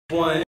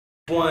Dope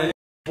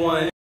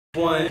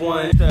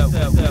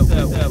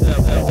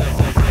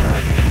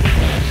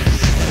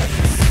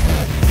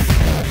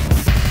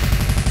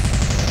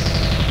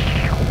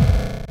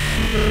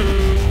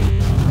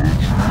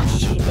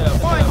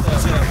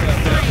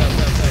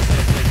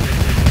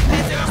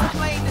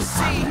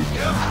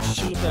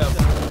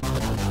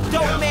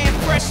man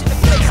fresh in the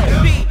place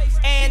to be.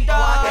 And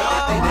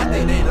I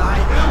think they like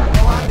it.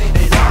 Oh, I think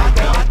they like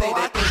it. I think they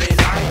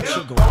like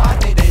it. Oh, I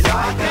think they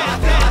like it. I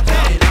think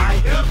they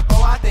like it.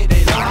 Oh, I think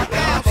they like it.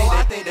 I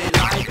think they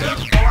like it.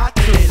 Oh, I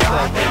think they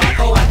like it.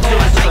 Oh, I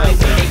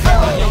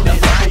think they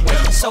like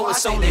it. So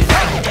it's only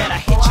right that I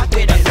hit you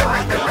with a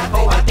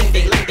oh, I think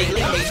they like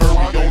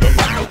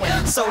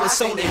it. So it's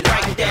only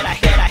right that I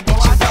hit you with a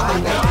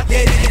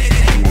yeah,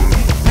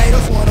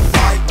 haters wanna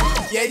fight.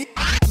 Yeah,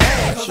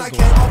 cause I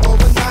came up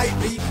overnight,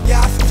 B.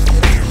 Yeah, I switched it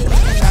and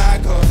I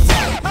come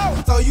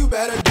tight. So you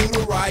better do the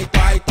right.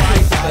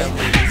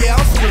 Yeah,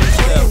 I'm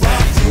switching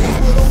rock tees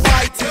with a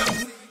white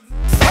tee.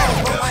 So,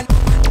 but my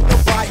the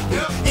white me.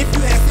 If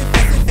you ask it,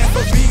 that's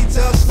a beat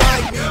just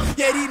like me.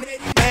 Yeah, these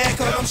mad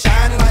cause I'm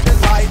shining like the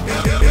light, B.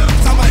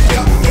 Somebody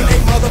up in they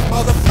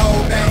mother flow,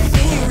 man.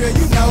 Ain't real,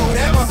 you know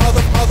that, but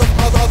mother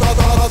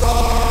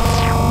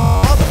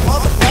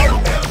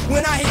flow, man.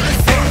 When I hit the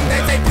scene,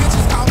 they take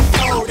pictures, call me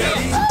cold,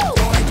 daddy.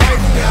 Going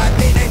crazy, I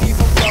think they need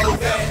some flow,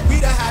 that. We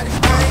the hottest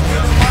thing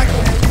in the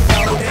market, and you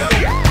know that.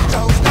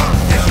 Chose up,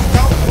 and you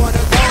don't wanna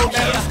go,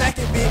 that.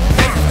 Stacking big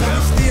faces, but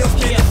we still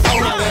spin the flow,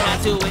 now when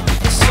I do it,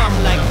 it's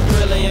something like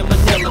Gorilla and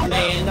Manila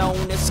Man,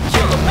 known as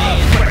Killer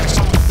Man,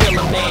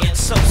 Killer Man.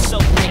 So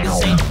niggas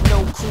ain't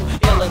no crew,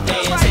 illa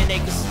dance, and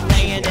niggas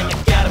laying, and I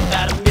got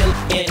about $1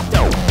 million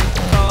dope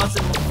cars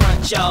in my front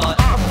yard.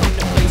 I'm from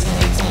the place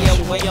ATL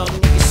way on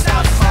niggas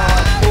south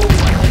hard.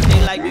 They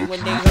like me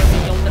when they heard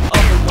me on the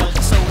other one.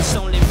 So it's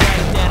only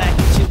right that I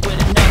hit you with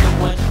another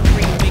one.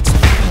 Remix, we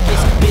get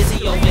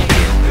busy over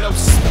here. No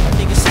sleep,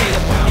 niggas stay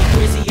up on me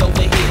grizzy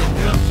over here.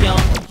 We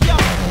young, we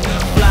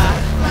fly,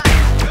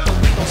 but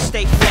we gon'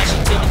 stay flashy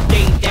till the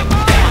day that we die.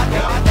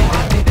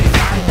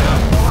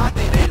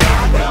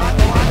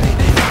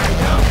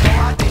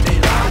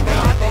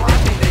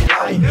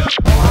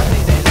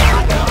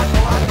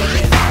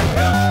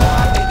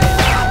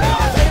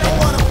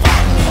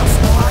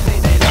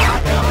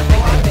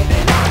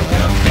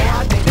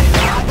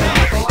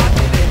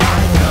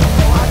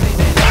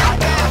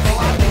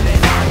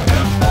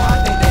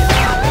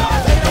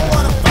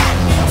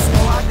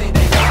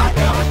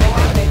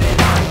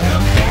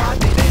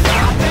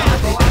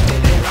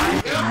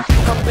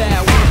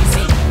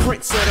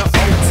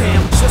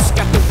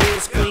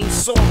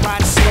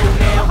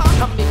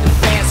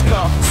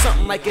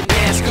 Like a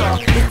NASCAR.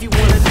 If you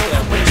wanna know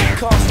how much it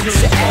costs, you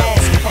should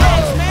ask.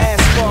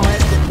 As far as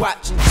the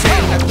watch and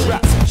chain, I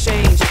drop some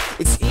change.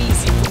 It's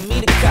easy for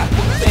me to cop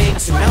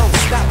things, and I don't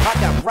stop. I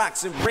got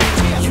rocks and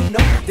rings. You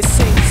know, the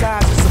same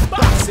size as a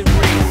boxing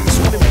ring.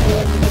 Swimming pool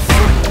in the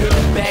front, in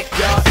the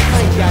backyard.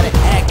 I ain't gotta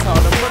act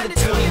hard. I'm under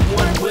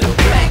 21 with a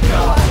black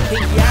card.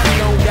 And yeah, I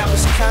know that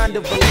was kind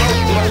of a low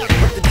blow,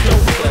 but the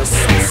dope was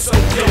so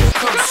dope,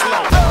 come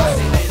slow.